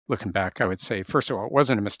looking back, I would say, first of all, it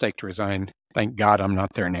wasn't a mistake to resign. Thank God I'm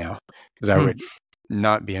not there now, because I would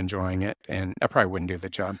not be enjoying it, and I probably wouldn't do the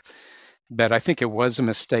job. But I think it was a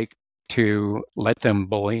mistake to let them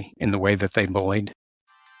bully in the way that they bullied.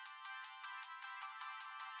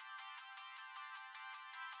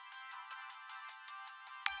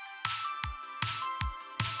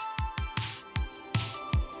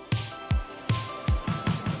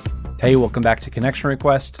 Hey, welcome back to Connection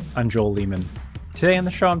Request. I'm Joel Lehman. Today on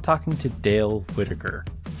the show, I'm talking to Dale Whittaker.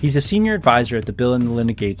 He's a senior advisor at the Bill and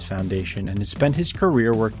Melinda Gates Foundation and has spent his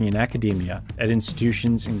career working in academia at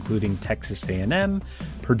institutions including Texas A&M,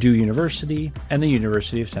 Purdue University, and the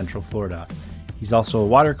University of Central Florida. He's also a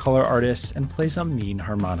watercolor artist and plays a mean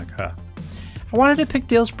harmonica. I wanted to pick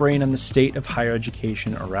Dale's brain on the state of higher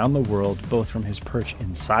education around the world, both from his perch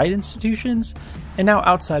inside institutions and now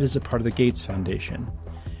outside as a part of the Gates Foundation.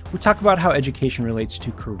 We talk about how education relates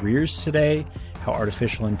to careers today, how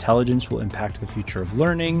artificial intelligence will impact the future of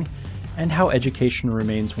learning, and how education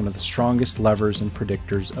remains one of the strongest levers and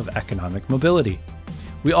predictors of economic mobility.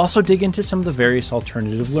 We also dig into some of the various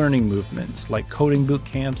alternative learning movements, like coding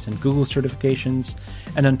bootcamps and Google certifications,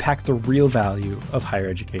 and unpack the real value of higher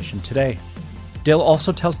education today. Dale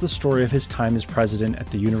also tells the story of his time as president at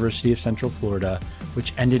the University of Central Florida,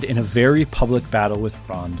 which ended in a very public battle with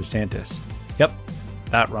Ron DeSantis. Yep,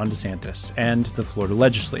 that Ron DeSantis and the Florida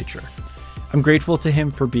legislature. I'm grateful to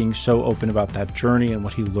him for being so open about that journey and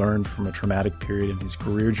what he learned from a traumatic period in his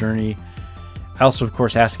career journey. I also, of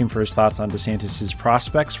course, asked him for his thoughts on DeSantis'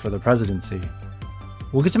 prospects for the presidency.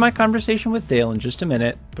 We'll get to my conversation with Dale in just a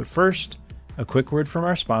minute, but first, a quick word from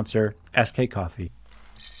our sponsor, SK Coffee.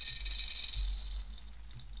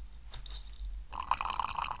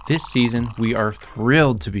 This season, we are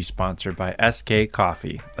thrilled to be sponsored by SK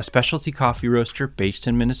Coffee, a specialty coffee roaster based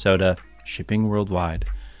in Minnesota, shipping worldwide.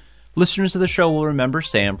 Listeners of the show will remember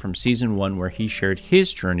Sam from season 1, where he shared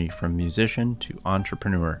his journey from musician to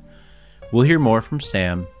entrepreneur. We'll hear more from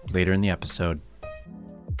Sam later in the episode.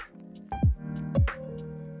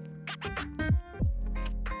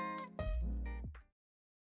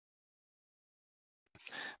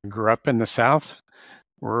 Grew up in the South,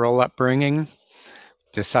 rural upbringing.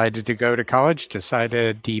 Decided to go to college,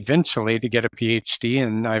 decided eventually to get a PhD,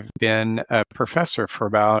 and I've been a professor for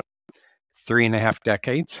about 3.5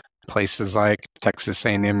 decades. Places like Texas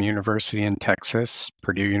A&M University in Texas,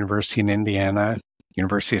 Purdue University in Indiana,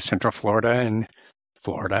 University of Central Florida in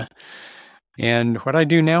Florida. And what I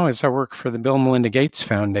do now is I work for the Bill Melinda Gates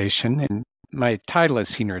Foundation, and my title is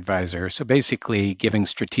senior advisor, so basically giving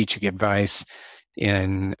strategic advice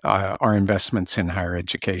in our investments in higher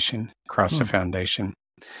education across the foundation.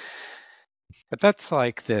 But that's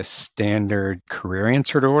like the standard career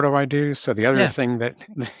answer to what do I do. So the other thing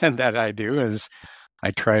that I do is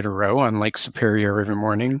I try to row on Lake Superior every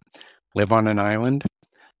morning, live on an island.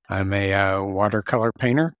 I'm a watercolor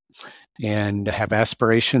painter and have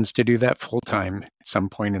aspirations to do that full time at some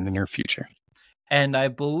point in the near future. And I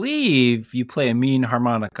believe you play a mean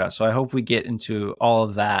harmonica, so I hope we get into all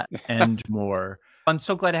of that and more. I'm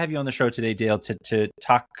so glad to have you on the show today, Dale, to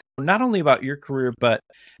talk not only about your career, but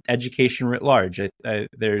education writ large.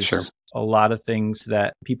 There's a lot of things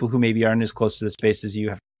that people who maybe aren't as close to the space as you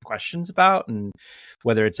have questions about, and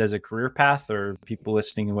whether it's as a career path or people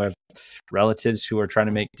listening who have relatives who are trying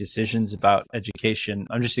to make decisions about education.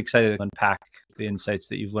 I'm just excited to unpack the insights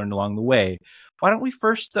that you've learned along the way. Why don't we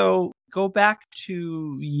first, though, go back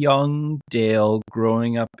to young Dale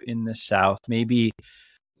growing up in the South, maybe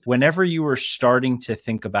whenever you were starting to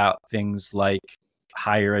think about things like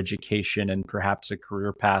higher education and perhaps a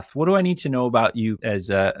career path. What do I need to know about you as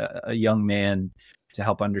a young man to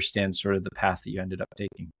help understand sort of the path that you ended up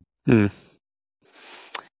taking?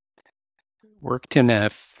 Worked in a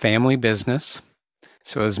family business.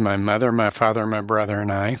 So it was my mother, my father, my brother,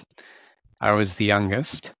 and I. I was the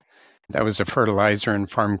youngest. That was a fertilizer and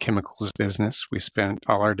farm chemicals business. We spent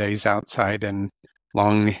all our days outside and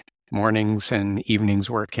long mornings and evenings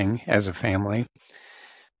working as a family.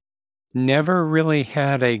 Never really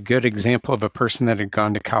had a good example of a person that had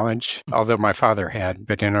gone to college, although my father had,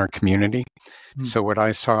 but in our community. So what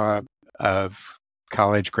I saw of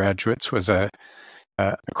college graduates was a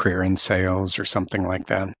career in sales or something like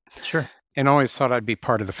that. Sure. And always thought I'd be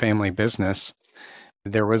part of the family business.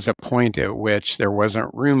 There was a point at which there wasn't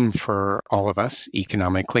room for all of us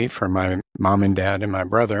economically, for my mom and dad and my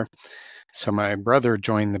brother. So my brother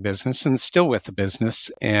joined the business and is still with the business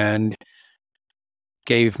and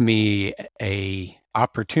gave me a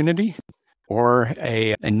opportunity or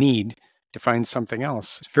a need to find something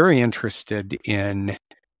else. Very interested in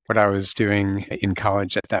what I was doing in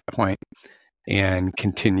college at that point. and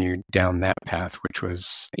continued down that path, which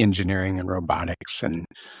was engineering and robotics. And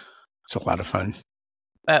it's a lot of fun.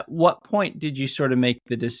 At what point did you sort of make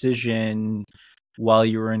the decision while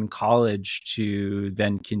you were in college to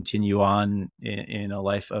then continue on in a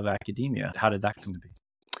life of academia? How did that come to be?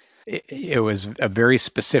 It was a very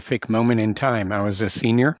specific moment in time. I was a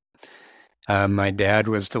senior. My dad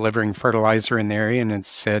was delivering fertilizer in the area and had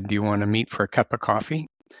said, "Do you want to meet for a cup of coffee?"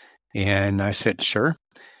 And I said, "Sure."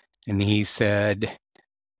 And he said,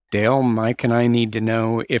 "Dale, Mike and I need to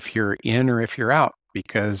know if you're in or if you're out,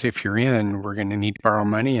 because if you're in, we're going to need to borrow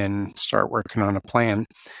money and start working on a plan."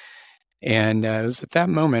 And it was at that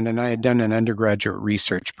moment, and I had done an undergraduate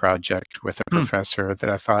research project with a professor that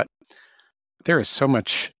I thought, there is so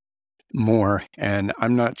much more, and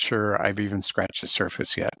I'm not sure I've even scratched the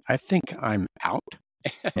surface yet. I think I'm out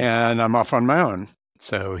and I'm off on my own.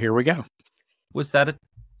 So here we go. Was that a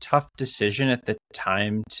tough decision at the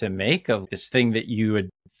time to make, of this thing that you had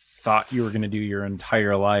thought you were going to do your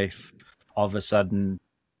entire life, all of a sudden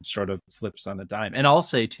sort of flips on a dime? And I'll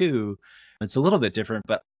say too, it's a little bit different,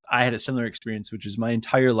 but I had a similar experience, which is my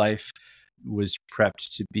entire life was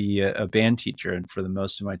prepped to be a band teacher. And for the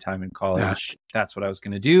most of my time in college, that's what I was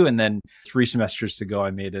going to do. And then 3 semesters to go, I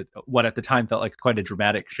made it what at the time felt like quite a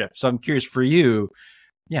dramatic shift. So I'm curious for you,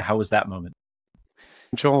 how was that moment?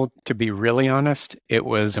 Joel, to be really honest, it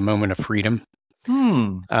was a moment of freedom.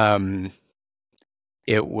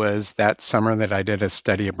 It was that summer that I did a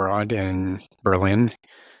study abroad in Berlin.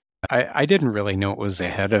 I didn't really know what was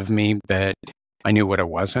ahead of me, but I knew what it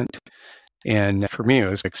wasn't. And for me, it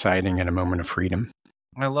was exciting and a moment of freedom.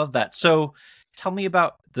 I love that. So tell me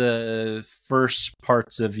about the first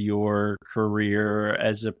parts of your career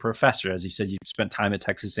as a professor. As you said, you spent time at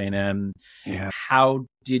Texas A&M. Yeah. How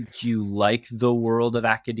did you like the world of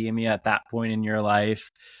academia at that point in your life?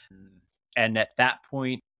 And at that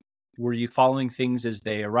point, were you following things as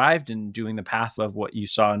they arrived and doing the path of what you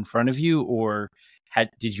saw in front of you? Or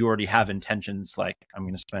did you already have intentions like, I'm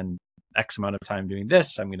going to spend X amount of time doing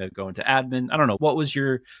this, I'm going to go into admin? I don't know. What was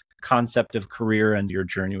your concept of career and your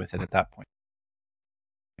journey with it at that point?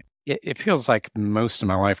 It feels like most of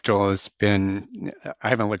my life, Joel, has been, I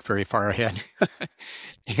haven't looked very far ahead.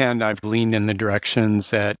 And I've leaned in the directions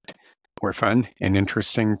that were fun and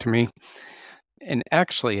interesting to me. And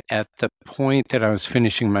actually, at the point that I was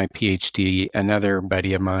finishing my PhD, another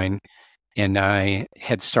buddy of mine and I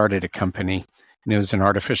had started a company. And it was an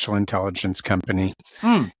artificial intelligence company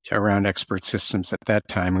around expert systems at that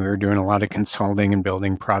time. We were doing a lot of consulting and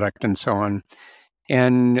building product and so on,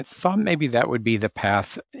 and thought maybe that would be the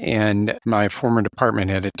path. And my former department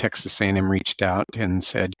head at Texas A&M reached out and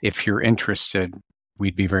said, if you're interested,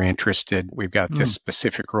 we'd be very interested. We've got this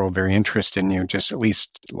specific role, very interested in you, just at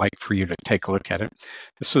least like for you to take a look at it.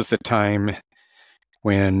 This was the time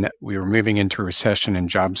when we were moving into recession and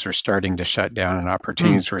jobs were starting to shut down and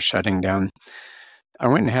opportunities were shutting down. I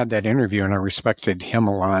went and had that interview, and I respected him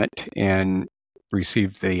a lot and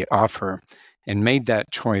received the offer and made that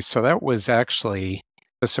choice. So that was actually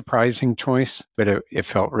a surprising choice, but it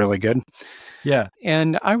felt really good. Yeah.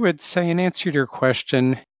 And I would say, in answer to your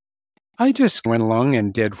question, I just went along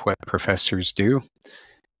and did what professors do.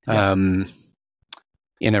 Yeah.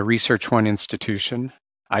 In a Research One institution,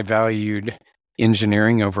 I valued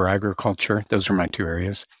engineering over agriculture. Those are my 2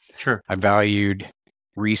 areas. Sure. I valued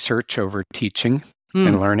research over teaching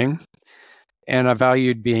and learning. And I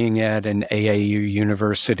valued being at an AAU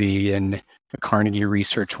university and a Carnegie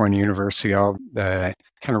Research One university, all the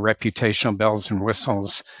kind of reputational bells and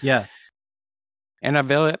whistles. Yeah. And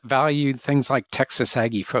I valued things like Texas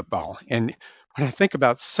Aggie football. And when I think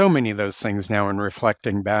about so many of those things now and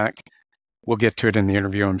reflecting back, we'll get to it in the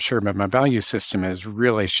interview, I'm sure, but my value system has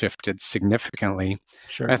really shifted significantly.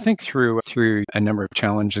 Sure. I think through a number of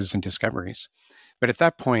challenges and discoveries. But at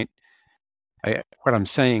that point, what I'm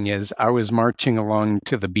saying is I was marching along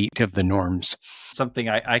to the beat of the norms. Something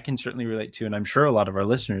I can certainly relate to, and I'm sure a lot of our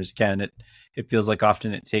listeners can. It feels like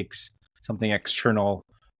often it takes something external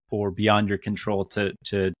or beyond your control to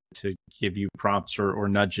give you prompts or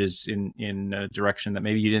nudges in a direction that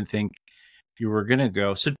maybe you didn't think you were going to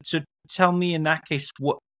go. So tell me, in that case,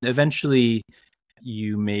 what eventually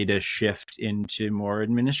you made a shift into more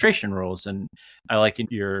administration roles. And I like in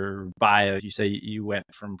your bio, you say you went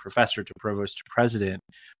from professor to provost to president,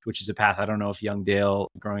 which is a path I don't know if young Dale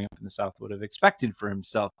growing up in the South would have expected for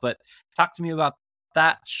himself. But talk to me about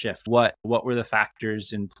that shift. What were the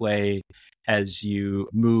factors in play as you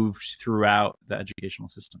moved throughout the educational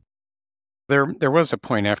system? There was a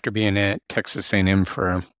point after being at Texas A&M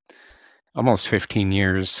for almost 15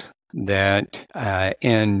 years that,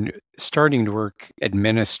 and starting to work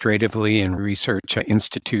administratively in research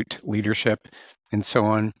institute leadership and so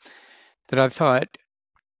on, that I thought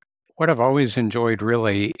what I've always enjoyed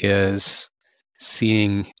really is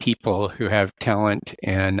seeing people who have talent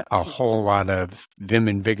and a whole lot of vim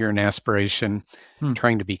and vigor and aspiration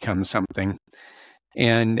trying to become something.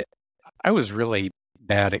 And I was really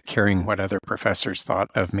bad at caring what other professors thought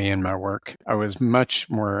of me and my work. I was much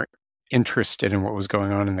more interested in what was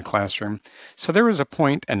going on in the classroom. So there was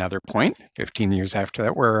another point, 15 years after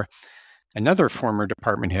that, where another former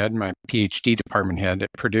department head, my PhD department head at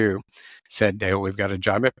Purdue, said, Dale, we've got a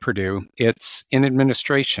job at Purdue. It's in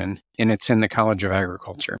administration, and it's in the College of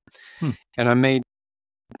Agriculture. And I made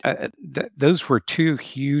those were two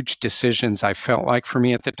huge decisions, I felt like, for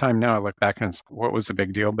me at the time. Now I look back and what was the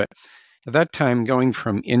big deal? But at that time, going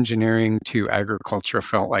from engineering to agriculture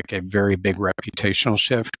felt like a very big reputational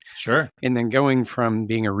shift. Sure. And then going from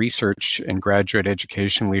being a research and graduate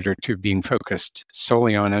education leader to being focused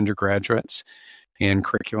solely on undergraduates and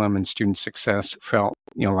curriculum and student success felt,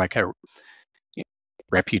 like a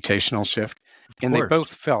reputational shift. And they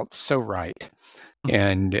both felt so right.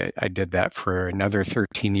 And I did that for another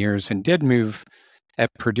 13 years and did move at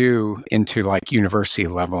Purdue into like university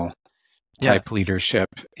level type leadership,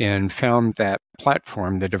 and found that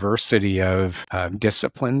platform, the diversity of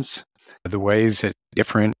disciplines, the ways that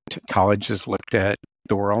different colleges looked at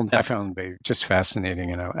the world. I found they just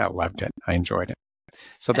fascinating, and I loved it. I enjoyed it.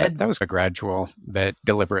 So that was a gradual but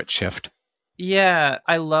deliberate shift. Yeah,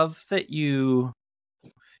 I love that you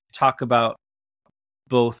talk about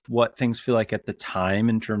both what things feel like at the time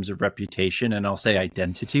in terms of reputation, and I'll say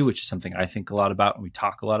identity, which is something I think a lot about and we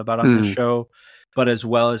talk a lot about on the show, but as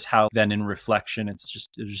well as how then in reflection, it was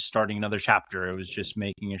just starting another chapter. It was just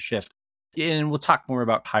making a shift. And we'll talk more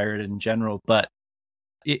about higher ed in general, but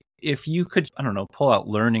if you could, I don't know, pull out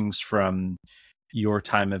learnings from your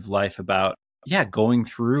time of life about, going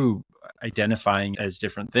through identifying as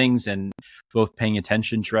different things and both paying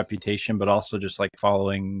attention to reputation, but also just like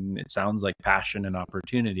following, it sounds like, passion and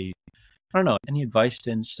opportunity. I don't know, any advice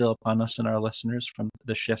to instill upon us and our listeners from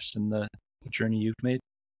the shifts in the journey you've made?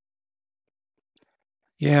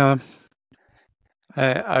 Yeah,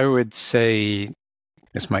 I would say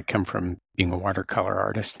this might come from being a watercolor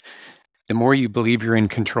artist. The more you believe you're in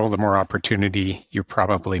control, the more opportunity you're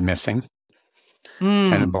probably missing.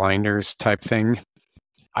 Kind of blinders type thing.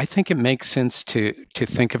 I think it makes sense to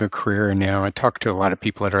think of a career now. I talk to a lot of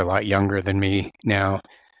people that are a lot younger than me now.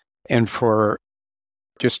 And for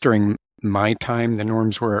just during my time, the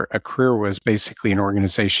norms were a career was basically an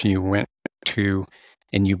organization you went to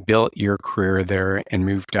and you built your career there and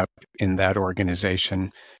moved up in that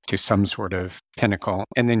organization to some sort of pinnacle,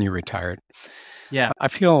 and then you retired. Yeah. I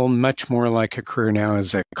feel much more like a career now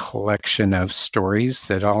as a collection of stories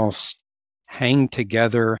that all hang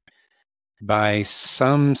together by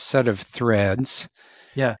some set of threads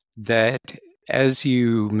that as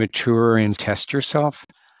you mature and test yourself,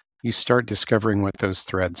 you start discovering what those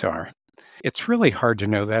threads are. It's really hard to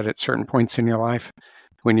know that at certain points in your life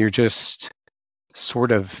when you're just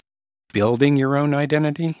sort of building your own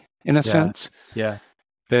identity in a sense. Yeah.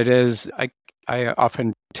 But as I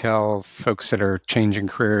often tell folks that are changing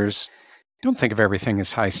careers, don't think of everything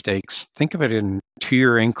as high stakes. Think of it in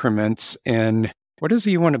 2-year increments, and what is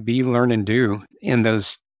it you want to be, learn, and do in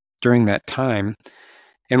those during that time?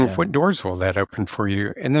 And what doors will that open for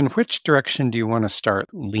you? And then which direction do you want to start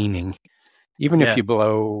leaning? Even if you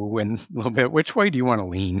blow in a little bit, which way do you want to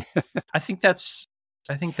lean? I think that's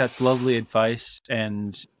lovely advice,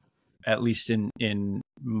 and at least in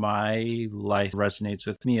my life resonates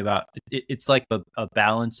with me about it's like a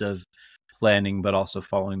balance of planning, but also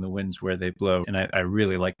following the winds where they blow. And I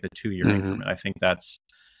really like the 2-year increment. I think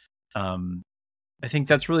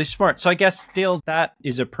that's really smart. So I guess, Dale, that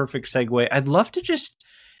is a perfect segue. I'd love to just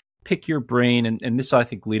pick your brain, and this I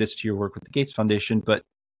think lead us to your work with the Gates Foundation, but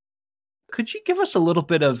could you give us a little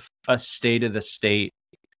bit of a state of the state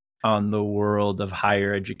on the world of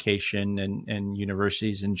higher education and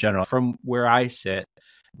universities in general? From where I sit,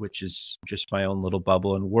 which is just my own little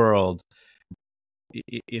bubble and world,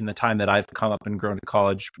 in the time that I've come up and grown to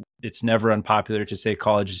college, it's never unpopular to say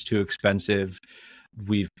college is too expensive.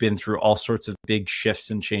 We've been through all sorts of big shifts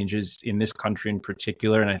and changes in this country in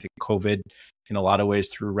particular. And I think COVID, in a lot of ways,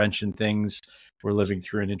 threw a wrench in things. We're living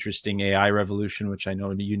through an interesting AI revolution, which I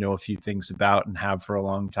know you know a few things about and have for a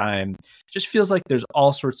long time. It just feels like there's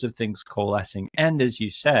all sorts of things coalescing. And as you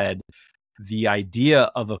said, the idea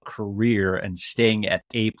of a career and staying at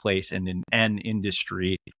a place and in an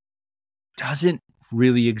industry doesn't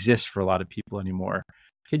really exist for a lot of people anymore.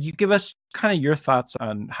 Could you give us kind of your thoughts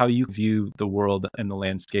on how you view the world and the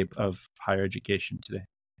landscape of higher education today?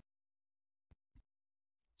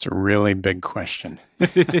 It's a really big question.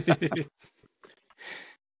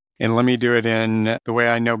 And let me do it in the way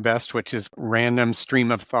I know best, which is random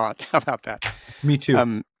stream of thought. How about that? Me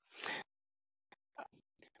too.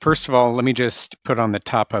 First of all, let me just put on the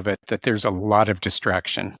top of it that there's a lot of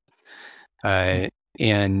distraction. And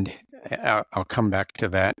I'll come back to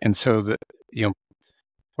that. And so,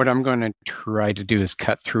 what I'm going to try to do is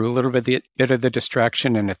cut through a little bit of the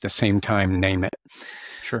distraction and at the same time name it.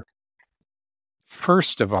 Sure.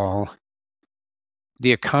 First of all,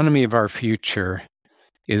 the economy of our future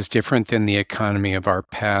is different than the economy of our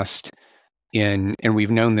past and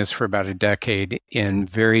we've known this for about a decade in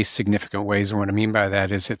very significant ways. And what I mean by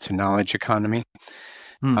that is it's a knowledge economy.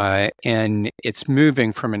 And it's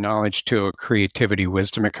moving from a knowledge to a creativity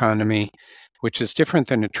wisdom economy, which is different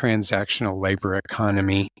than a transactional labor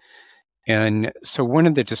economy. And so one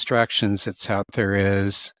of the distractions that's out there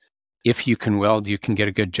is if you can weld, you can get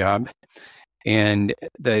a good job. And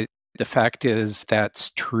the fact is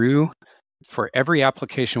that's true for every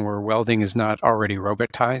application where welding is not already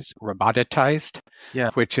robotized,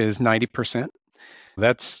 which is 90%.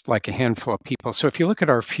 That's like a handful of people. So if you look at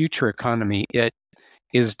our future economy, it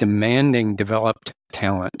is demanding developed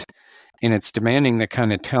talent. And it's demanding the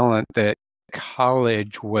kind of talent that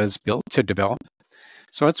college was built to develop.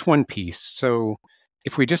 So that's one piece. So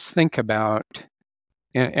if we just think about,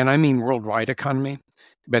 and I mean worldwide economy,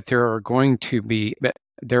 but there are going to be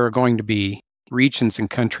regions and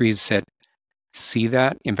countries that see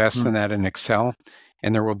that, invest in that, and excel.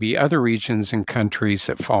 And there will be other regions and countries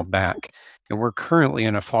that fall back. And we're currently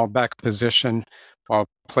in a fallback position, while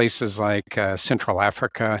places like Central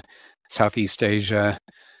Africa, Southeast Asia,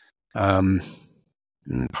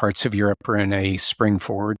 parts of Europe are in a spring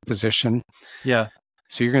forward position. Yeah.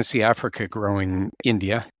 So you're going to see Africa growing,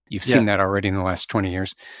 India. You've seen that already in the last 20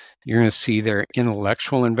 years. You're going to see their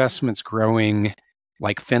intellectual investments growing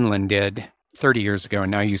like Finland did 30 years ago,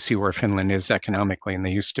 and now you see where Finland is economically, and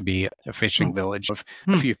they used to be a fishing village of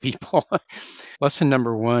a few people. Lesson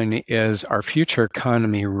number one is our future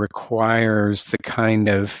economy requires the kind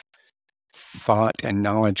of thought and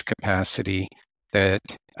knowledge capacity that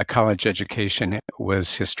a college education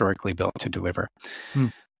was historically built to deliver.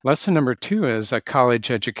 Lesson number two is a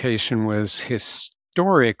college education was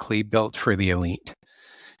historically built for the elite.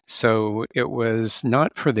 So it was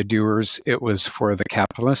not for the doers, it was for the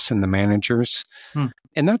capitalists and the managers.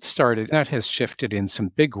 And that has shifted in some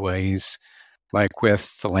big ways, like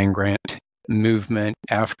with the land grant movement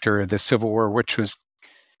after the Civil War, which was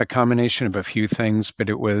a combination of a few things, but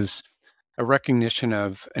it was a recognition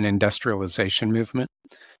of an industrialization movement.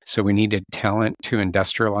 So we needed talent to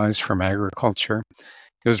industrialize from agriculture.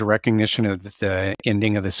 It was a recognition of the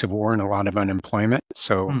ending of the Civil War and a lot of unemployment.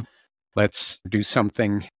 So let's do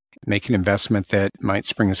something, make an investment that might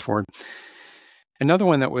spring us forward. Another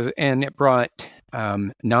one and it brought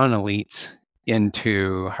non-elites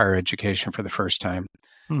into higher education for the first time.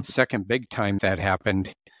 Second big time that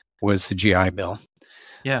happened was the GI Bill.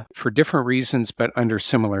 Yeah. For different reasons, but under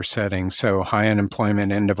similar settings. So high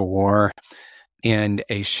unemployment, end of a war, and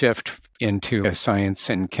a shift into a science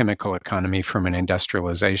and chemical economy from an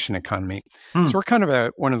industrialization economy. So we're kind of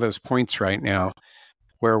at one of those points right now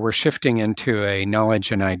where we're shifting into a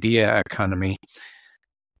knowledge and idea economy.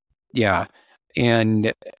 Yeah.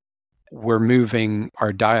 And we're moving,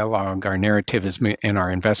 our dialogue, our narrative and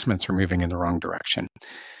our investments are moving in the wrong direction.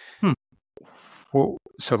 Well,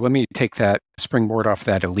 so let me take that springboard off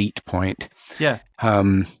that elite point. Yeah.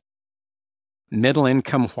 Middle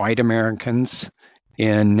income white Americans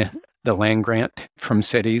in the land grant from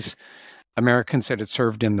cities, Americans that had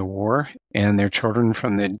served in the war, and their children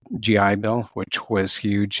from the GI Bill, which was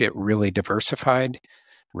huge. It really diversified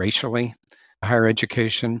racially higher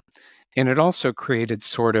education. And it also created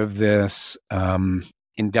sort of this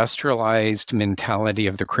industrialized mentality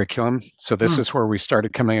of the curriculum. So this is where we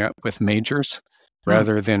started coming up with majors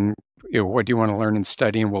rather than, what do you want to learn and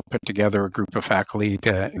study? And we'll put together a group of faculty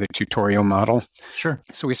to the tutorial model. Sure.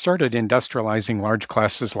 So we started industrializing large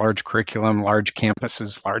classes, large curriculum, large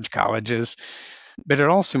campuses, large colleges, but it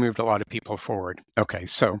also moved a lot of people forward. Okay,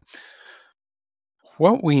 so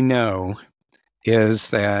what we know is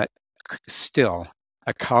that still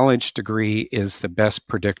a college degree is the best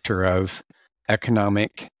predictor of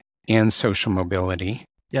economic and social mobility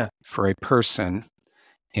for a person.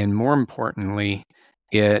 And more importantly,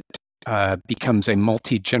 it becomes a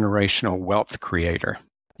multi-generational wealth creator.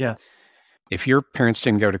 Yeah. If your parents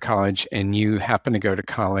didn't go to college and you happen to go to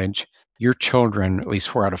college, your children, at least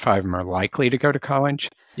 4 out of 5 of them, are likely to go to college.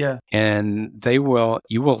 Yeah. And you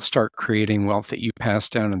will start creating wealth that you pass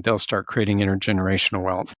down, and they'll start creating intergenerational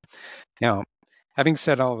wealth. Now, having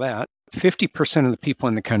said all that, 50% of the people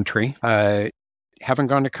in the country haven't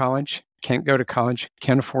gone to college, can't go to college,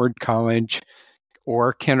 can't afford college,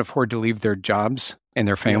 or can't afford to leave their jobs and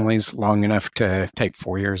their families long enough to take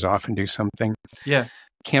 4 years off and do something. Yeah.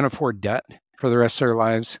 Can't afford debt for the rest of their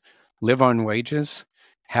lives, live on wages,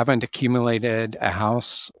 haven't accumulated a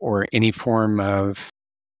house or any form of,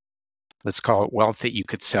 let's call it wealth that you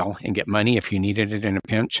could sell and get money if you needed it in a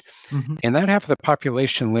pinch. Mm-hmm. And that half of the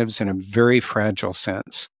population lives in a very fragile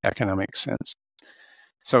sense, economic sense.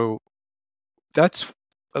 So let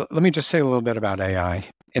me just say a little bit about AI,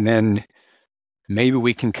 and then maybe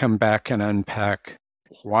we can come back and unpack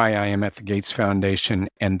why I am at the Gates Foundation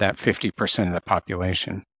and that 50% of the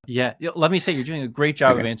population. Yeah. Let me say, you're doing a great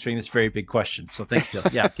job of answering this very big question. So thanks, Dale.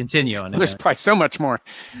 Yeah, continue on. There's probably so much more.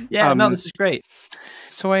 Yeah, no, this is great.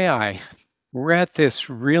 So AI, we're at this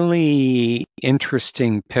really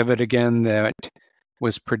interesting pivot again that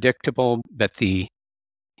was predictable, but the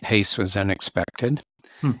pace was unexpected.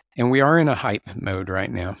 And we are in a hype mode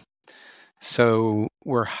right now. So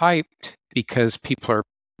we're hyped because people are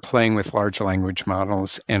playing with large language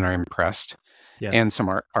models and are impressed, and some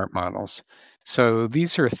art models. So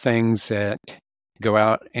these are things that go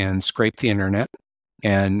out and scrape the internet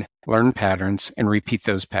and learn patterns and repeat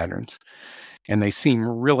those patterns. And they seem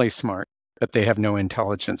really smart, but they have no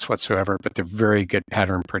intelligence whatsoever, but they're very good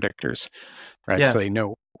pattern predictors, right? Yeah. So they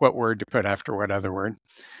know what word to put after what other word.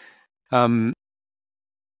 Are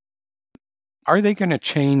they going to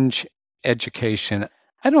change education?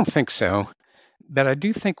 I don't think so, but I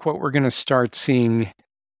do think what we're going to start seeing,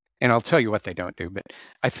 and I'll tell you what they don't do, but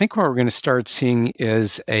I think what we're going to start seeing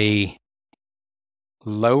is a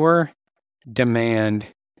lower demand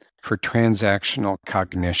for transactional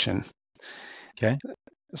cognition. Okay.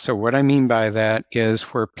 So what I mean by that is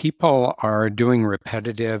where people are doing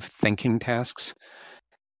repetitive thinking tasks,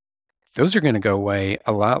 those are going to go away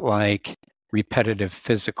a lot like repetitive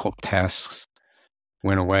physical tasks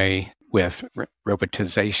went away with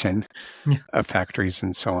robotization of factories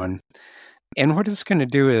and so on. And what it's going to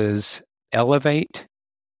do is elevate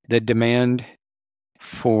the demand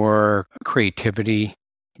for creativity,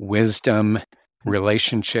 wisdom,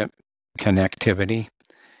 relationship, connectivity.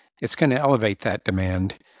 It's going to elevate that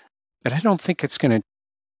demand, but I don't think it's going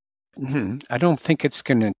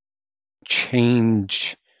to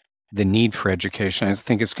change the need for education. I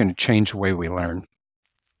think it's going to change the way we learn.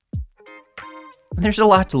 There's a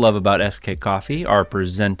lot to love about SK Coffee, our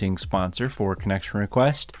presenting sponsor for Connection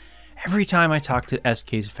Request. Every time I talk to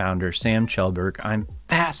SK's founder, Sam Chelberg, I'm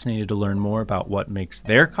fascinated to learn more about what makes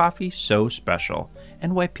their coffee so special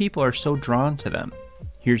and why people are so drawn to them.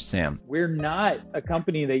 Here's Sam. We're not a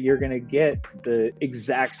company that you're going to get the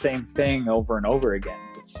exact same thing over and over again.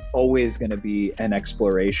 It's always going to be an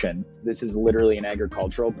exploration. This is literally an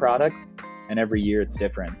agricultural product, and every year it's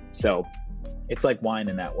different. So it's like wine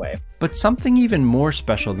in that way. But something even more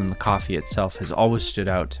special than the coffee itself has always stood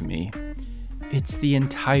out to me. It's the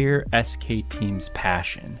entire SK team's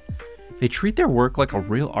passion. They treat their work like a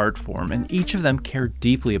real art form, and each of them care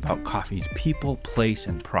deeply about coffee's people, place,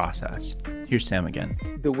 and process. Here's Sam again.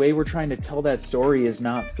 The way we're trying to tell that story is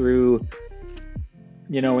not through,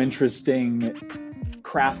 interesting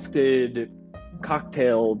crafted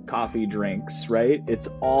cocktail coffee drinks, right? It's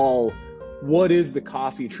all, what is the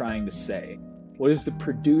coffee trying to say? What is the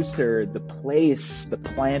producer, the place, the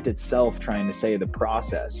plant itself trying to say, the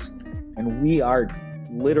process? And we are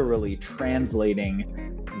literally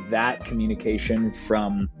translating that communication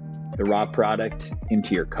from the raw product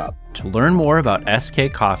into your cup. To learn more about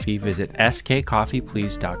SK Coffee, visit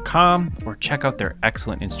skcoffeeplease.com or check out their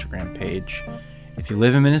excellent Instagram page. If you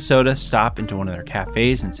live in Minnesota, stop into one of their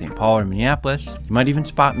cafes in St. Paul or Minneapolis. You might even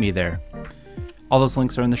spot me there. All those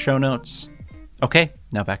links are in the show notes. Okay,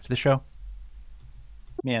 now back to the show.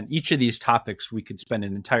 Man, each of these topics we could spend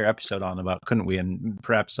an entire episode on about, couldn't we? And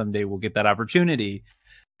perhaps someday we'll get that opportunity.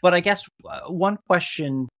 But I guess one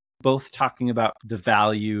question, both talking about the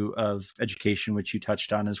value of education, which you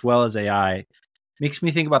touched on, as well as AI, makes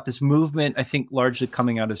me think about this movement, I think largely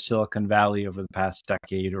coming out of Silicon Valley over the past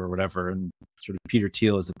decade or whatever. And sort of Peter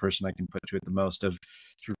Thiel is the person I can put to it the most, of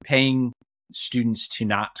sort of paying students to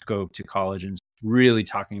not go to college and really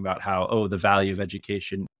talking about how, the value of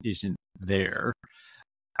education isn't there.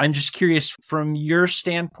 I'm just curious, from your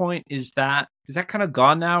standpoint, is that kind of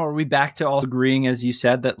gone now? Are we back to all agreeing, as you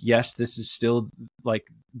said, that yes, this is still like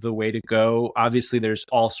the way to go? Obviously, there's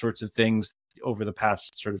all sorts of things over the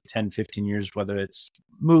past sort of 10, 15 years, whether it's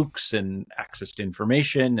MOOCs and access to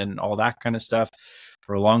information and all that kind of stuff.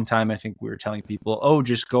 For a long time, I think we were telling people,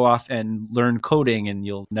 just go off and learn coding and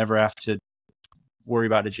you'll never have to worry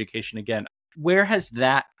about education again. Where has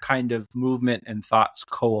that kind of movement and thoughts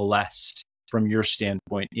coalesced from your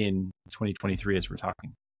standpoint in 2023 as we're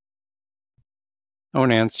talking? I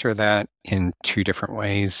want to answer that in two different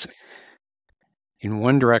ways. In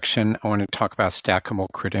one direction, I want to talk about stackable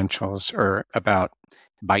credentials or about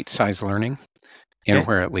bite-sized learning and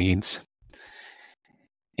where it leads.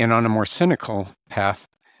 And on a more cynical path,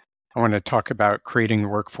 I want to talk about creating the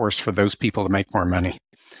workforce for those people to make more money.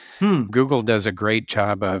 Google does a great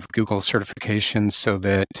job of Google certifications so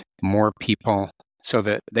that more people, so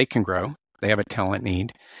that they can grow, they have a talent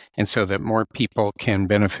need, and so that more people can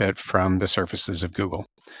benefit from the services of Google.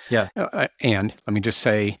 Yeah. And let me just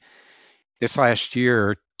say, this last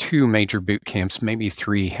year, 2 major boot camps, maybe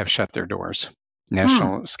 3, have shut their doors,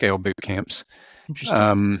 national scale boot camps.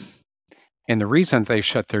 Interesting. And the reason they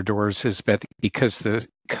shut their doors is because the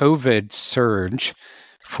COVID surge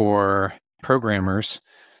for programmers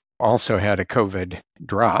also had a COVID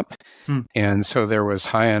drop. And so there was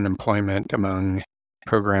high unemployment among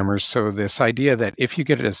programmers. So this idea that if you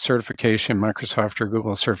get a certification, Microsoft or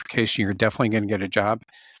Google certification, you're definitely going to get a job,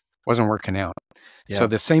 wasn't working out. Yeah. So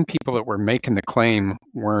the same people that were making the claim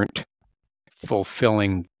weren't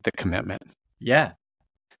fulfilling the commitment. Yeah.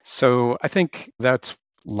 So I think that's,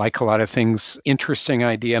 like a lot of things, interesting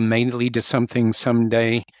idea, may lead to something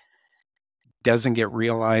someday, doesn't get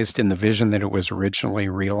realized in the vision that it was originally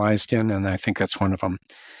realized in, and I think that's one of them.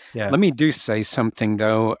 Yeah. Let me say something,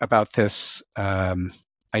 though, about this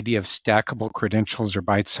idea of stackable credentials or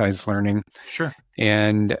bite-sized learning. Sure.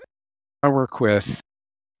 And I work with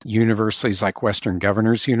universities like Western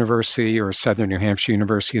Governors University or Southern New Hampshire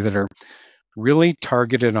University that are really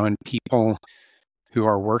targeted on people who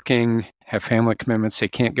are working, have family commitments, they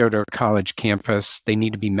can't go to a college campus, they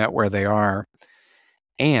need to be met where they are.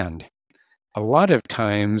 And a lot of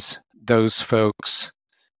times, those folks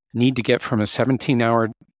need to get from a $17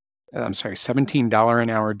 an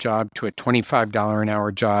hour job to a $25 an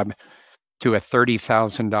hour job to a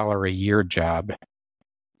 $30,000 a year job.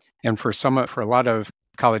 And for a lot of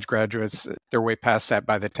college graduates, they're way past that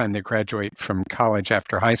by the time they graduate from college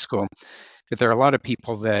after high school. But there are a lot of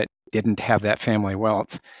people that didn't have that family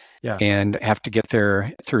wealth and have to get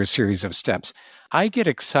there through a series of steps. I get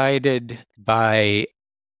excited by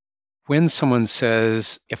when someone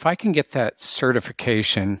says, if I can get that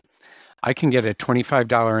certification, I can get a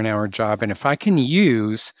 $25 an hour job. And if I can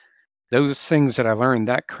use those things that I learned,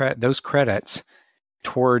 those credits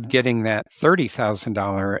toward getting that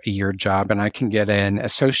 $30,000 a year job, and I can get an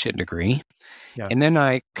associate degree, and then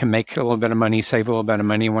I can make a little bit of money, save a little bit of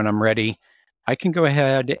money when I'm ready, I can go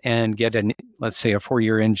ahead and get let's say a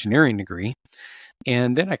 4-year engineering degree,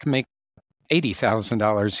 and then I can make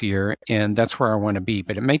 $80,000 a year, and that's where I want to be.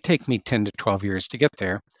 But it may take me 10 to 12 years to get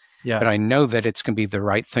there. Yeah. But I know that it's going to be the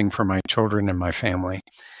right thing for my children and my family.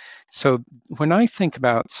 So when I think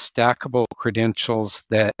about stackable credentials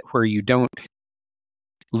where you don't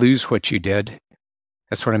lose what you did,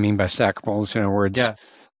 that's what I mean by stackables. In other words,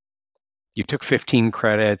 you took 15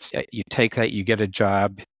 credits, you take that, you get a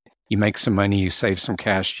job, you make some money, you save some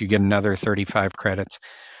cash, you get another 35 credits.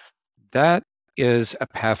 That is a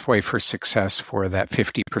pathway for success for that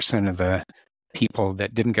 50% of the people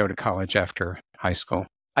that didn't go to college after high school.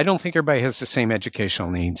 I don't think everybody has the same educational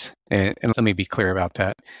needs. And let me be clear about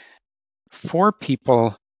that. For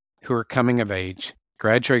people who are coming of age,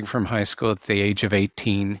 graduating from high school at the age of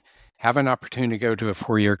 18, have an opportunity to go to a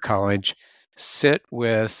 4-year college, sit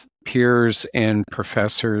with peers and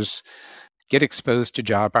professors, get exposed to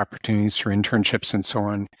job opportunities for internships and so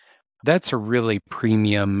on. That's a really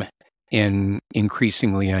premium and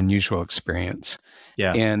increasingly unusual experience.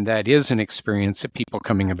 Yeah. And that is an experience that people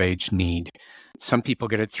coming of age need. Some people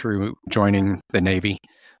get it through joining the Navy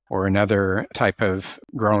or another type of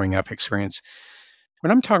growing up experience.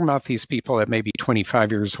 When I'm talking about these people that may be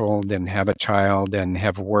 25 years old and have a child and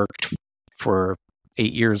have worked for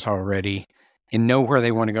 8 years already and know where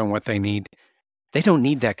they want to go and what they need, they don't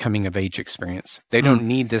need that coming of age experience. They don't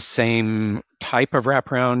need the same type of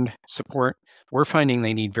wraparound support. We're finding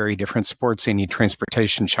they need very different supports. They need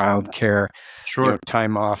transportation, childcare,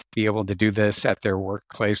 time off, be able to do this at their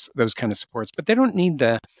workplace, those kind of supports. But they don't need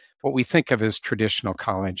what we think of as traditional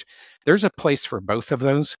college. There's a place for both of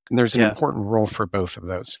those, and there's an important role for both of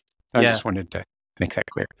those. I just wanted to make that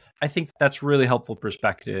clear. I think that's really helpful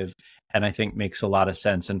perspective, and I think makes a lot of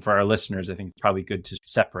sense. And for our listeners, I think it's probably good to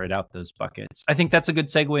separate out those buckets. I think that's a good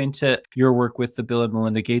segue into your work with the Bill and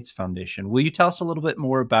Melinda Gates Foundation. Will you tell us a little bit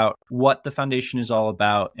more about what the foundation is all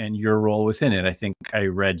about and your role within it? I think I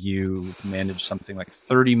read you manage something like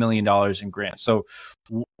 $30 million in grants. So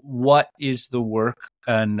what is the work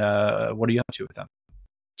and what are you up to with them?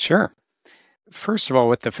 Sure. First of all,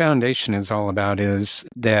 what the foundation is all about is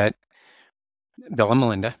that Bill and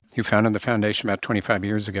Melinda, who founded the foundation about 25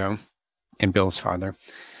 years ago, and Bill's father,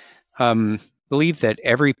 believe that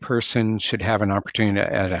every person should have an opportunity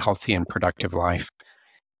to add a healthy and productive life.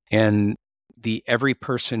 And the every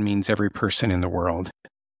person means every person in the world,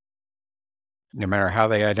 no matter how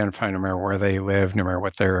they identify, no matter where they live, no matter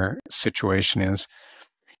what their situation is.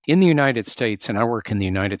 In the United States, and I work in the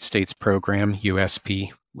United States program, USP,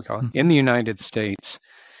 we call it. In the United States,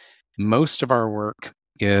 most of our work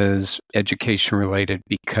is education related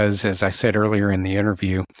because, as I said earlier in the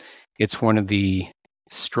interview, it's one of the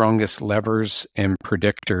strongest levers and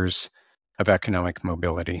predictors of economic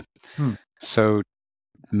mobility. So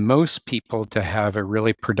most people, to have a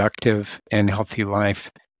really productive and healthy life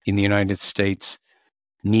in the United States,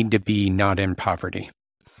 need to be not in poverty.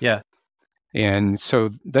 Yeah. And so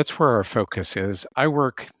that's where our focus is. I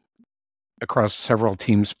work across several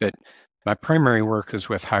teams, but my primary work is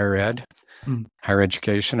with higher ed, higher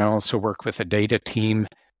education. I also work with a data team.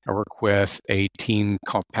 I work with a team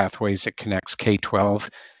called Pathways that connects K-12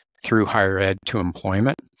 through higher ed to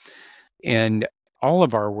employment. And all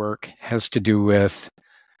of our work has to do with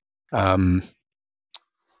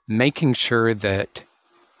making sure that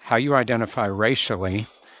how you identify racially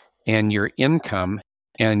and your income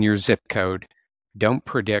and your zip code don't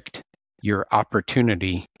predict your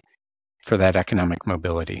opportunity for that economic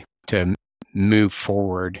mobility to move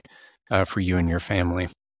forward for you and your family.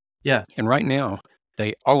 Yeah. And right now,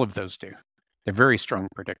 all of those do. They're very strong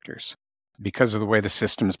predictors because of the way the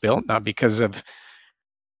system's built, not because of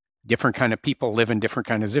different kind of people live in different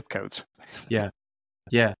kind of zip codes. Yeah.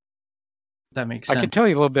 Yeah. That makes sense. I could tell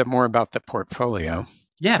you a little bit more about the portfolio.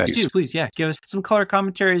 Yeah, please. Yeah. Give us some color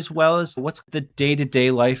commentary, as well as what's the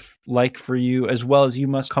day-to-day life like for you, as well as you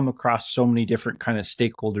must come across so many different kind of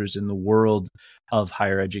stakeholders in the world of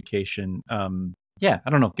higher education. Yeah, I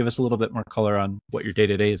don't know. Give us a little bit more color on what your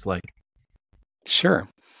day-to-day is like. Sure.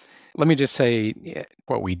 Let me just say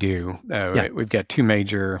what we do. We've got two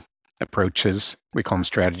major approaches. We call them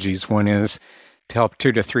strategies. One is to help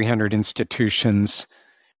 200 to 300 institutions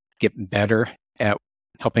get better at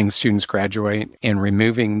helping students graduate and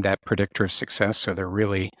removing that predictor of success. So they're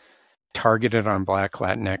really targeted on Black,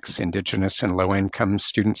 Latinx, Indigenous, and low-income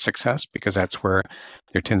student success, because that's where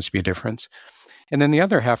there tends to be a difference. And then the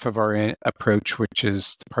other half of our approach, which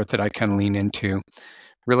is the part that I kind of lean into,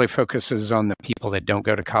 really focuses on the people that don't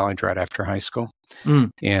go to college right after high school.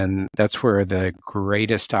 And that's where the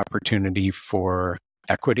greatest opportunity for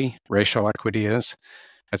equity, racial equity is.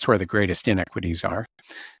 That's where the greatest inequities are.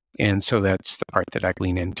 And so that's the part that I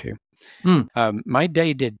lean into. My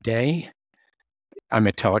day-to-day, I'm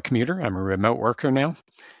a telecommuter. I'm a remote worker now.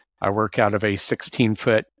 I work out of a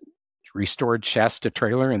 16-foot restored Shasta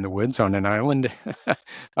trailer in the woods on an island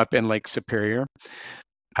up in Lake Superior.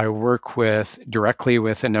 I work directly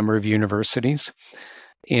with a number of universities.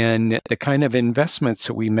 And the kind of investments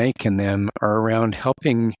that we make in them are around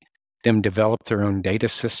helping them develop their own data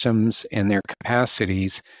systems and their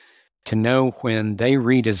capacities to know when they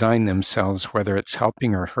redesign themselves, whether it's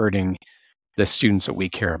helping or hurting the students that we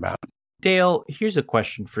care about. Dale, here's a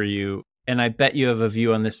question for you. And I bet you have a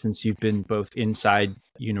view on this, since you've been both inside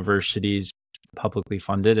universities, publicly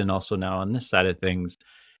funded, and also now on this side of things.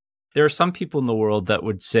 There are some people in the world that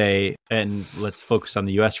would say, and let's focus on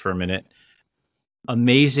the US for a minute,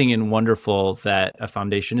 amazing and wonderful that a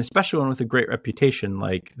foundation, especially one with a great reputation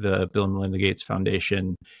like the Bill and Melinda Gates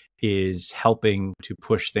Foundation, is helping to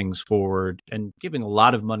push things forward and giving a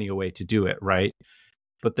lot of money away to do it, right?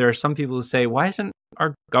 But there are some people who say, why isn't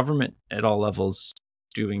our government at all levels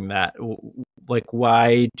doing that? Like,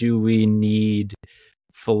 why do we need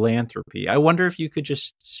philanthropy? I wonder if you could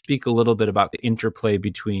just speak a little bit about the interplay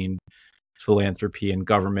between philanthropy and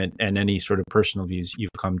government, and any sort of personal views you've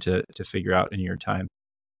come to figure out in your time.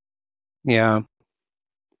 Yeah.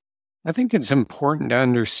 I think it's important to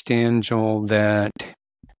understand, Joel, that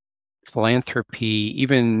philanthropy,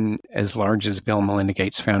 even as large as Bill and Melinda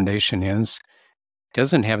Gates Foundation is,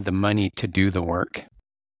 doesn't have the money to do the work,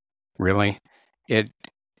 really.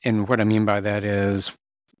 And what I mean by that is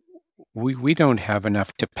we don't have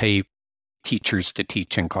enough to pay teachers to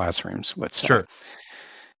teach in classrooms, let's say. Sure.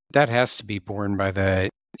 That has to be borne by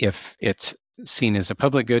if it's seen as a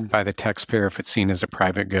public good, by the taxpayer; if it's seen as a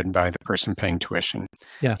private good, by the person paying tuition.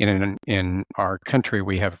 Yeah. In our country,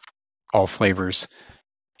 we have all flavors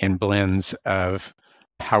and blends of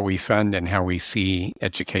how we fund and how we see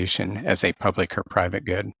education as a public or private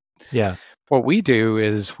good. Yeah. What we do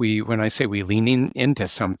is when I say we lean into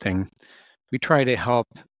something, we try to help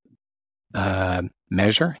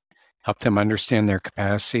measure, help them understand their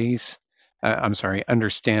capacities.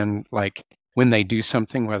 Understand like when they do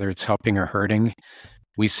something, whether it's helping or hurting.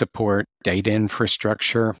 We support data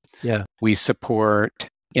infrastructure. Yeah. We support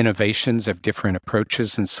innovations of different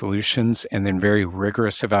approaches and solutions, and then very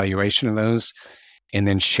rigorous evaluation of those, and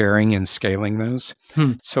then sharing and scaling those.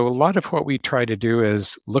 So a lot of what we try to do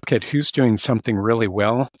is look at who's doing something really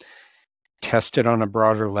well, test it on a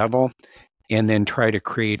broader level, and then try to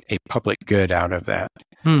create a public good out of that.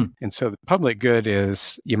 And so the public good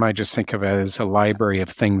is, you might just think of it as a library of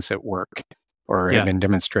things that work or have been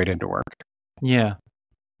demonstrated to work. Yeah.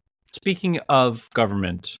 Speaking of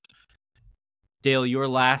government, Dale, your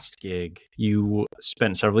last gig, you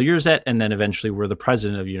spent several years at, and then eventually were the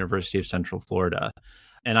president of University of Central Florida.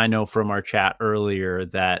 And I know from our chat earlier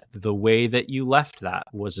that the way that you left that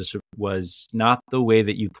was not the way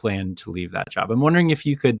that you planned to leave that job. I'm wondering if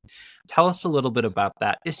you could tell us a little bit about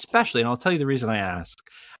that, especially, and I'll tell you the reason I ask.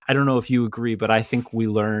 I don't know if you agree, but I think we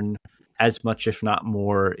learn as much, if not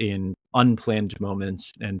more, in unplanned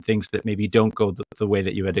moments and things that maybe don't go the way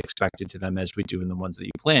that you had expected to them as we do in the ones that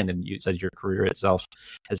you planned. And you said your career itself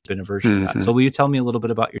has been a version of that. So will you tell me a little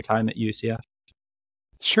bit about your time at UCF?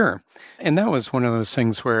 Sure. And that was one of those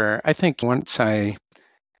things where I think once I,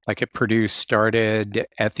 like at Purdue, started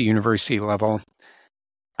at the university level,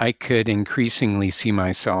 I could increasingly see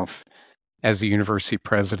myself as a university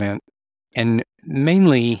president, and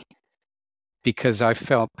mainly because I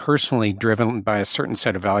felt personally driven by a certain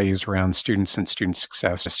set of values around students and student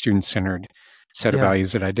success, a student-centered set of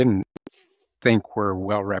values that I didn't think were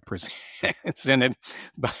well represented.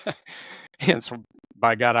 And so,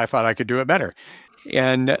 by God, I thought I could do it better.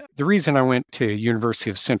 And the reason I went to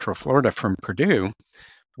University of Central Florida from Purdue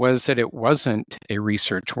was that it wasn't a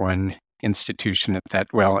research one institution at that,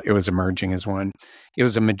 well, it was emerging as one. It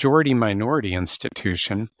was a majority-minority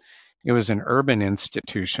institution. It was an urban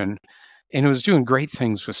institution, and it was doing great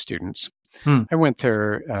things with students. I went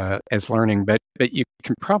there as learning, but you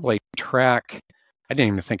can probably track, I didn't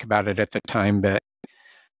even think about it at the time, but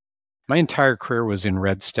my entire career was in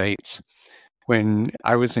red states. When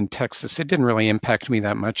I was in Texas, it didn't really impact me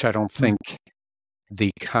that much. I don't think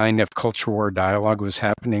the kind of culture war dialogue was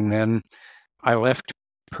happening then. I left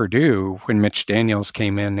Purdue when Mitch Daniels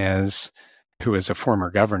came in who was a former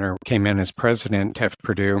governor, came in as president of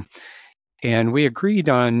Purdue. And we agreed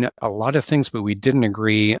on a lot of things, but we didn't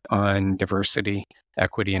agree on diversity,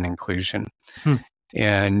 equity, and inclusion.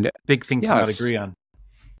 And big thing to not agree on.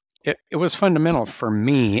 It was fundamental for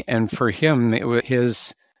me, and for him,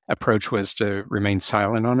 his approach was to remain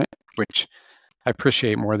silent on it, which I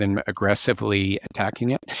appreciate more than aggressively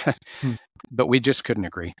attacking it. But we just couldn't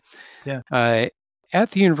agree.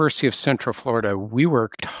 At the University of Central Florida, we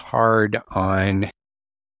worked hard on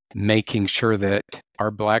making sure that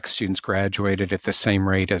our Black students graduated at the same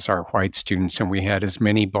rate as our white students, and we had as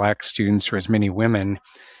many Black students or as many women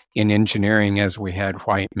in engineering as we had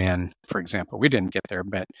white men, for example. We didn't get there,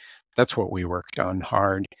 but that's what we worked on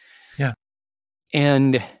hard. Yeah.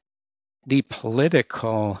 And the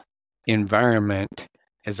political environment,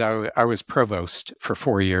 as I was provost for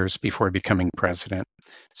 4 years before becoming president.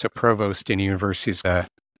 So provost in university is a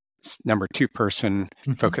number 2 person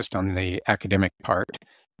focused on the academic part,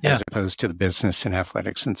 as opposed to the business and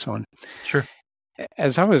athletics and so on. Sure.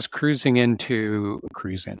 As I was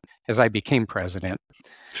as I became president,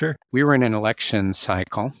 we were in an election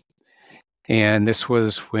cycle. And this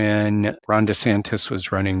was when Ron DeSantis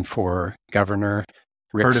was running for governor.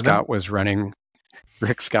 Rick Scott was running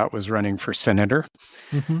for senator.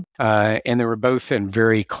 And they were both in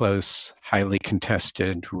very close, highly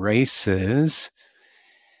contested races.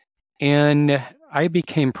 And I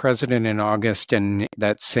became president in August, and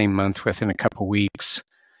that same month, within a couple weeks,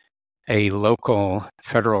 a local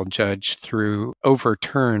federal judge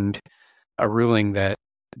overturned a ruling that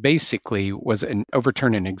basically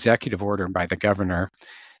overturned an executive order by the governor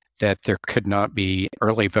that there could not be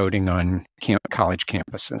early voting on college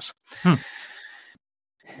campuses.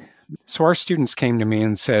 So our students came to me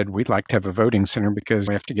and said, we'd like to have a voting center because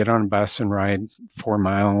we have to get on a bus and ride 4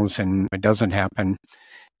 miles, and it doesn't happen.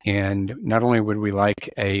 And not only would we like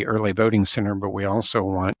a early voting center, but we also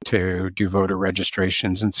want to do voter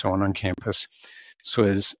registrations and so on campus. This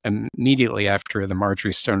was immediately after the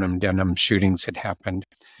Marjorie Stoneman Denham shootings had happened.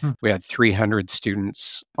 We had 300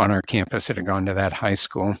 students on our campus that had gone to that high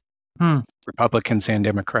school, Republicans and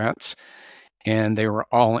Democrats, and they were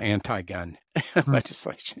all anti-gun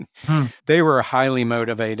legislation. They were highly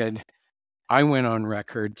motivated. I went on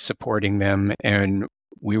record supporting them, and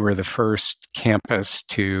we were the first campus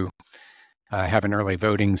to have an early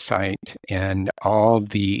voting site, and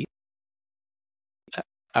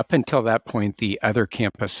up until that point, the other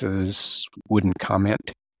campuses wouldn't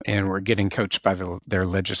comment and were getting coached by their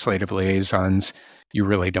legislative liaisons. You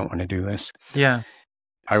really don't want to do this. Yeah.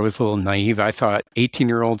 I was a little naive. I thought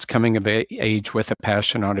 18-year-olds coming of age with a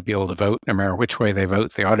passion ought to be able to vote. No matter which way they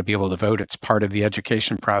vote, they ought to be able to vote. It's part of the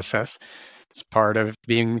education process. It's part of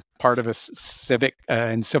being part of a civic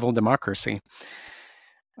and civil democracy.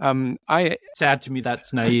 Sad to me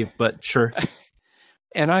that's naive, but sure.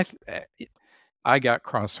 And I got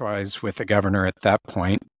crosswise with the governor at that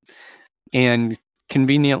point. And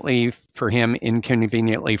conveniently for him,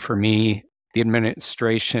 inconveniently for me, the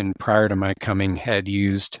administration prior to my coming had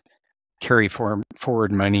used carry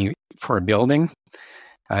forward money for a building.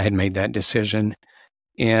 I had made that decision,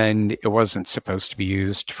 and it wasn't supposed to be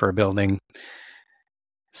used for a building.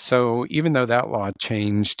 So even though that law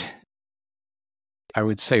changed, I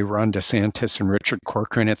would say Ron DeSantis and Richard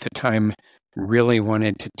Corcoran at the time really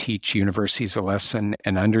wanted to teach universities a lesson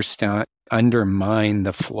and undermine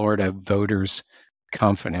the Florida voters'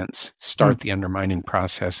 confidence, start the undermining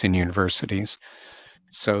process in universities.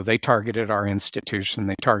 So they targeted our institution.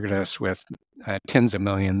 They targeted us with tens of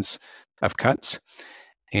millions of cuts.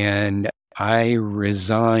 And I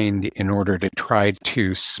resigned in order to try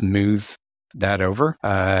to smooth that over,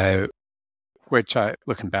 which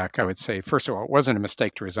looking back, I would say, first of all, it wasn't a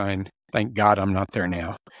mistake to resign. Thank God I'm not there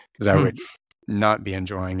now, because I would not be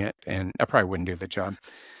enjoying it, and I probably wouldn't do the job.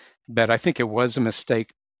 But I think it was a mistake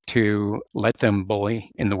to let them bully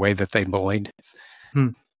in the way that they bullied.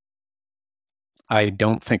 I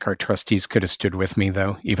don't think our trustees could have stood with me,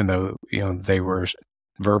 though, even though they were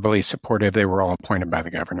verbally supportive. They were all appointed by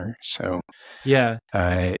the governor. So yeah,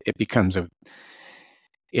 it becomes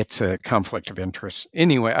it's a conflict of interest.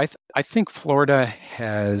 Anyway, I think Florida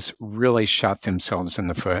has really shot themselves in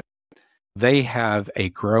the foot. They have a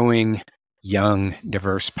growing, young,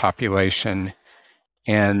 diverse population,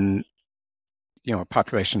 and a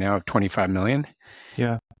population now of 25 million.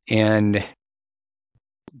 Yeah. And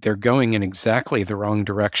they're going in exactly the wrong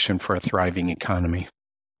direction for a thriving economy.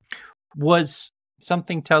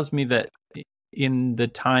 Something tells me that in the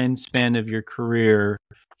time span of your career,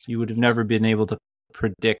 you would have never been able to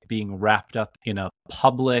predict being wrapped up in a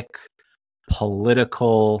public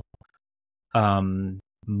political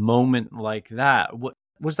moment like that.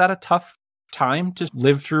 Was that a tough time to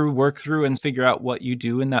live through, work through, and figure out what you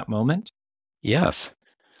do in that moment? Yes.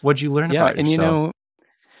 What'd you learn about yourself?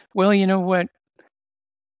 Well, you know what?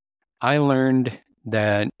 I learned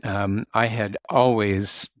that I had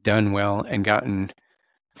always done well and gotten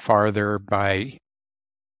farther by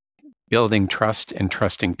building trust and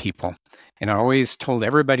trusting people. And I always told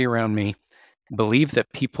everybody around me, believe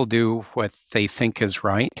that people do what they think is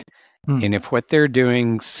right. And if what they're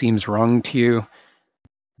doing seems wrong to you,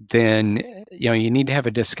 then you need to have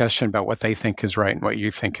a discussion about what they think is right and what you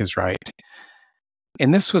think is right.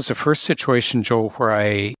 And this was the first situation, Joel, where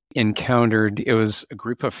I encountered, it was a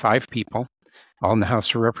group of 5 people, all in the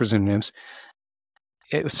House of Representatives.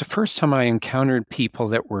 It was the first time I encountered people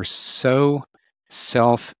that were so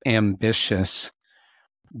self-ambitious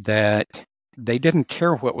that they didn't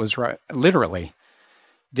care what was right, literally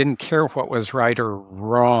didn't care what was right or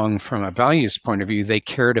wrong from a values point of view. They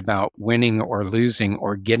cared about winning or losing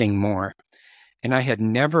or getting more. And I had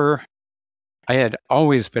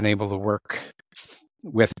always been able to work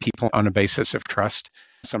with people on a basis of trust.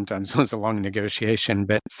 Sometimes it was a long negotiation,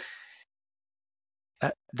 but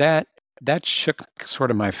that shook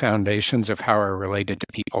sort of my foundations of how I related to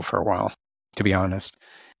people for a while, to be honest.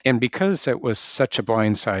 And because it was such a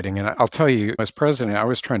blindsiding, and I'll tell you, as president, I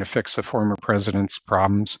was trying to fix the former president's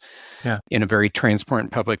problems in a very transparent,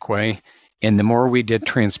 public way. And the more we did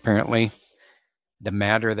transparently, the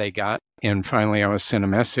madder they got. And finally, I was sent a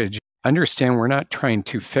message. Understand, we're not trying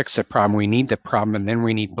to fix a problem. We need the problem, and then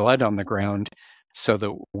we need blood on the ground so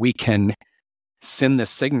that we can send the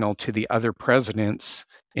signal to the other presidents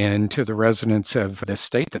and to the residents of the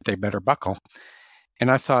state that they better buckle. And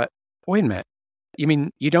I thought, wait a minute. You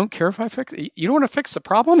mean you don't care if I fix it? You don't want to fix the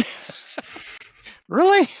problem?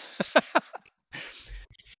 Really?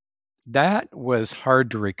 That was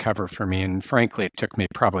hard to recover for me. And frankly, it took me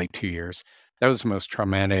probably 2 years. That was the most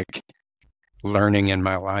traumatic learning in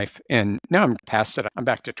my life. And now I'm past it. I'm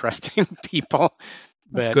back to trusting people.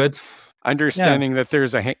 That's good. Understanding that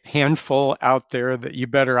there's a handful out there that you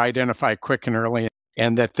better identify quick and early.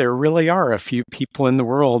 And that there really are a few people in the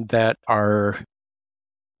world that are,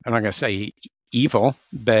 I'm not going to say evil,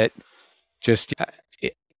 but just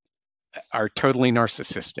are totally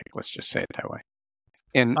narcissistic. Let's just say it that way.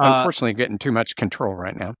 And unfortunately, getting too much control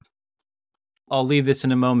right now. I'll leave this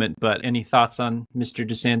in a moment, but any thoughts on Mr.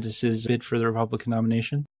 DeSantis's bid for the Republican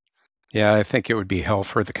nomination? Yeah, I think it would be hell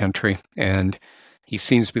for the country. And He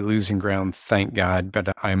seems to be losing ground, thank God,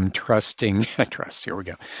 but I'm trusting, here we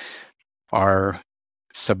go, our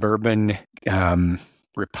suburban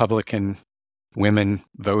Republican women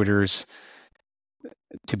voters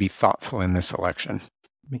to be thoughtful in this election.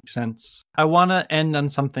 Makes sense. I want to end on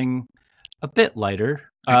something a bit lighter.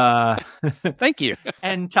 Thank you.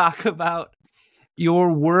 And talk about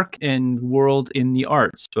your work and world in the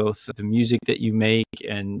arts, both the music that you make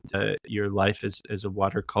and your life as a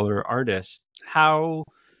watercolor artist. How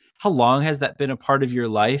long has that been a part of your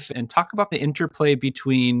life? And talk about the interplay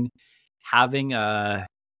between having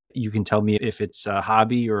you can tell me if it's a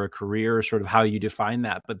hobby or a career or sort of how you define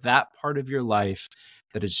that, but that part of your life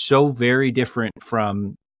that is so very different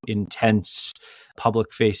from intense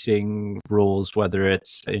public facing roles, whether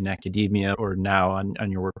it's in academia or now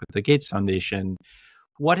on your work with the Gates Foundation.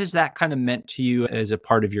 What has that kind of meant to you as a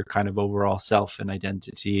part of your kind of overall self and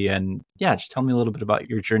identity? And yeah, just tell me a little bit about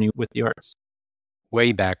your journey with the arts.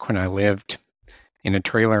 Way back when I lived in a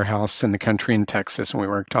trailer house in the country in Texas, and we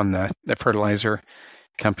worked on the fertilizer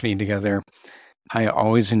company together, I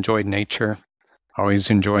always enjoyed nature, always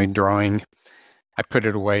enjoyed drawing. I put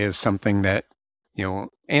it away as something that,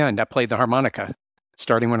 and I played the harmonica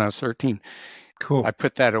starting when I was 13. Cool. I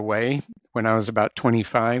put that away when I was about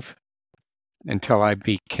 25 until I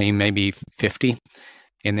became maybe 50,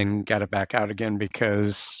 and then got it back out again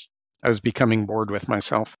because I was becoming bored with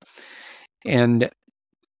myself. And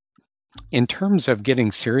in terms of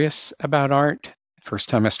getting serious about art, first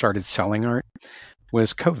time I started selling art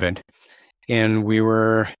was COVID. And we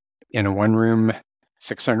were in a one-room,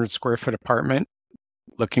 600 square foot apartment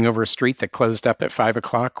looking over a street that closed up at 5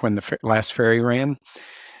 o'clock when the last ferry ran,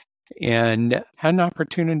 and had an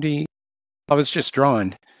opportunity. I was just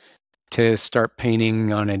drawn to start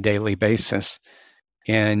painting on a daily basis.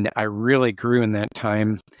 And I really grew in that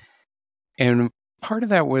time. And part of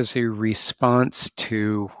that was a response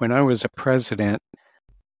to when I was a president,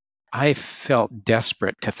 I felt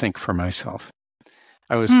desperate to think for myself.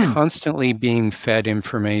 I was constantly being fed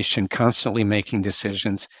information, constantly making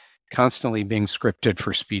decisions, constantly being scripted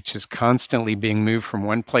for speeches, constantly being moved from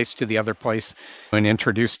one place to the other place and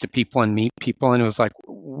introduced to people and meet people. And it was like,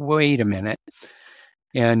 wait a minute.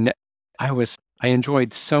 And I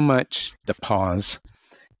enjoyed so much the pause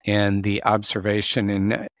and the observation.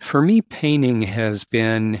 And for me, painting has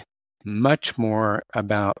been much more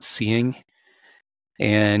about seeing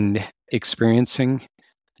and experiencing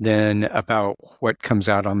than about what comes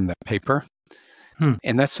out on the paper.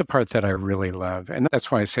 And that's the part that I really love. And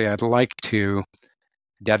that's why I say I'd like to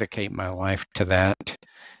dedicate my life to that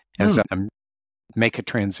as I make a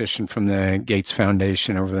transition from the Gates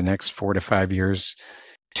Foundation over the next 4 to 5 years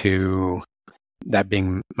to that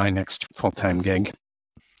being my next full-time gig.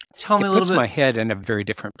 Tell me a little bit. It puts my head in a very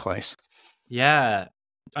different place. Yeah.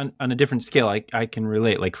 On a different scale, I can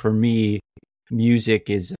relate. Like for me,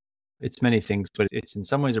 music it's many things, but it's in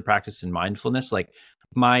some ways a practice in mindfulness. Like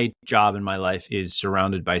my job in my life is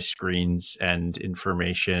surrounded by screens and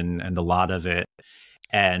information and a lot of it.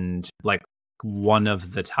 And like one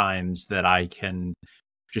of the times that I can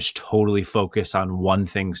just totally focus on one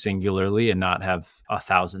thing singularly and not have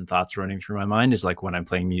 1,000 thoughts running through my mind is like when I'm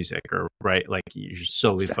playing music, or right. Like you just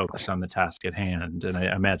solely focus on the task at hand. And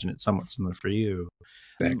I imagine it's somewhat similar for you.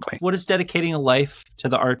 Exactly. What does dedicating a life to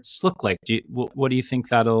the arts look like? What do you think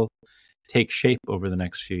that'll take shape over the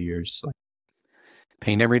next few years?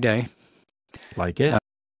 Paint every day. Like it?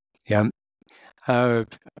 Yeah. I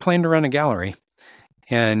plan to run a gallery.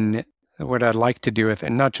 And what I'd like to do with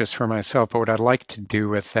it, not just for myself, but what I'd like to do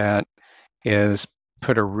with that is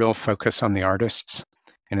put a real focus on the artists,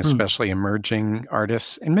 and especially emerging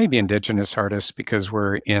artists and maybe indigenous artists, because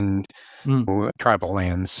we're in tribal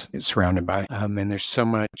lands surrounded by, and there's so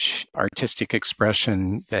much artistic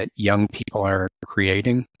expression that young people are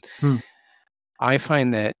creating. I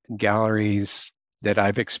find that galleries that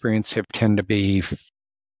I've experienced tend to be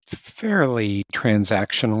fairly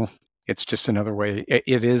transactional. It's just another way.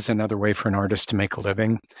 It is another way for an artist to make a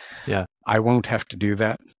living. Yeah. I won't have to do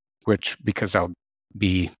that, because I'll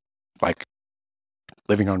be like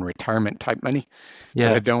living on retirement type money. Yeah.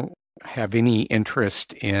 But I don't have any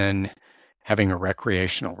interest in having a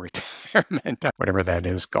recreational retirement, whatever that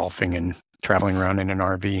is, golfing and traveling around in an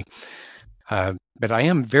RV. But I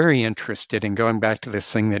am very interested in going back to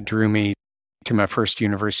this thing that drew me to my first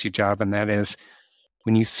university job, and that is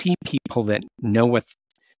when you see people that know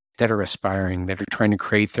that are aspiring, that are trying to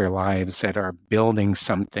create their lives, that are building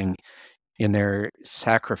something, and they're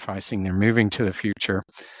sacrificing, they're moving to the future.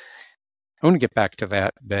 I want to get back to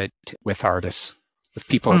that, but with artists, with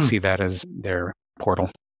people that see that as their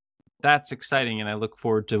portal. That's exciting, and I look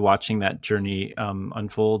forward to watching that journey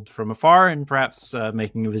unfold from afar, and perhaps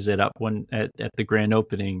making a visit up at the grand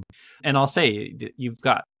opening. And I'll say that you've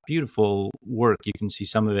got beautiful work. You can see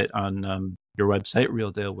some of it on your website,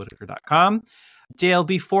 realdalewhitaker.com. Dale,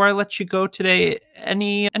 before I let you go today,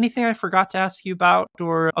 anything I forgot to ask you about,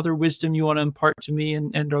 or other wisdom you want to impart to me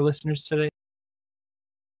and our listeners today?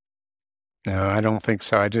 No, I don't think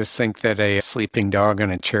so. I just think that a sleeping dog on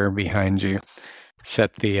a chair behind you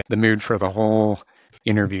set the mood for the whole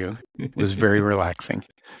interview. It was very relaxing.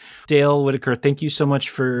 Dale Whittaker, thank you so much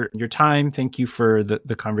for your time. Thank you for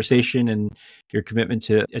the conversation and your commitment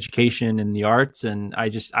to education and the arts. And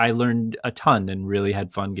I learned a ton and really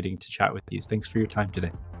had fun getting to chat with you. Thanks for your time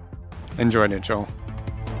today. Enjoyed it, Joel.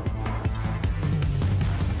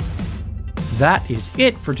 That is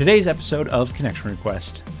it for today's episode of Connection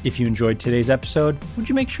Request. If you enjoyed today's episode, would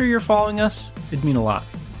you make sure you're following us? It'd mean a lot.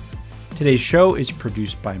 Today's show is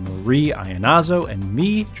produced by Marie Iannazzo and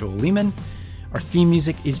me, Joel Lehman. Our theme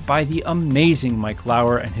music is by the amazing Mike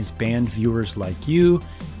Lauer and his band Viewers Like You.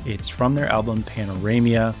 It's from their album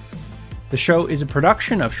Panoramia. The show is a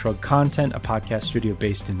production of Shrug Content, a podcast studio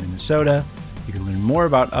based in Minnesota. You can learn more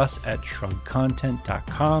about us at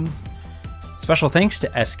shrugcontent.com. Special thanks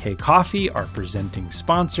to SK Coffee, our presenting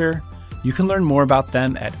sponsor. You can learn more about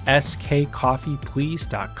them at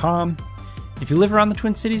skcoffeeplease.com. If you live around the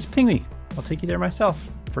Twin Cities, ping me. I'll take you there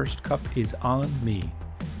myself. First cup is on me.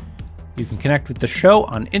 You can connect with the show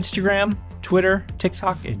on Instagram, Twitter,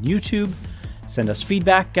 TikTok, and YouTube. Send us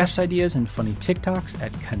feedback, guest ideas, and funny TikToks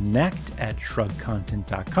at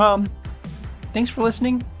connect@shrugcontent.com. Thanks for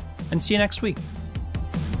listening, and see you next week.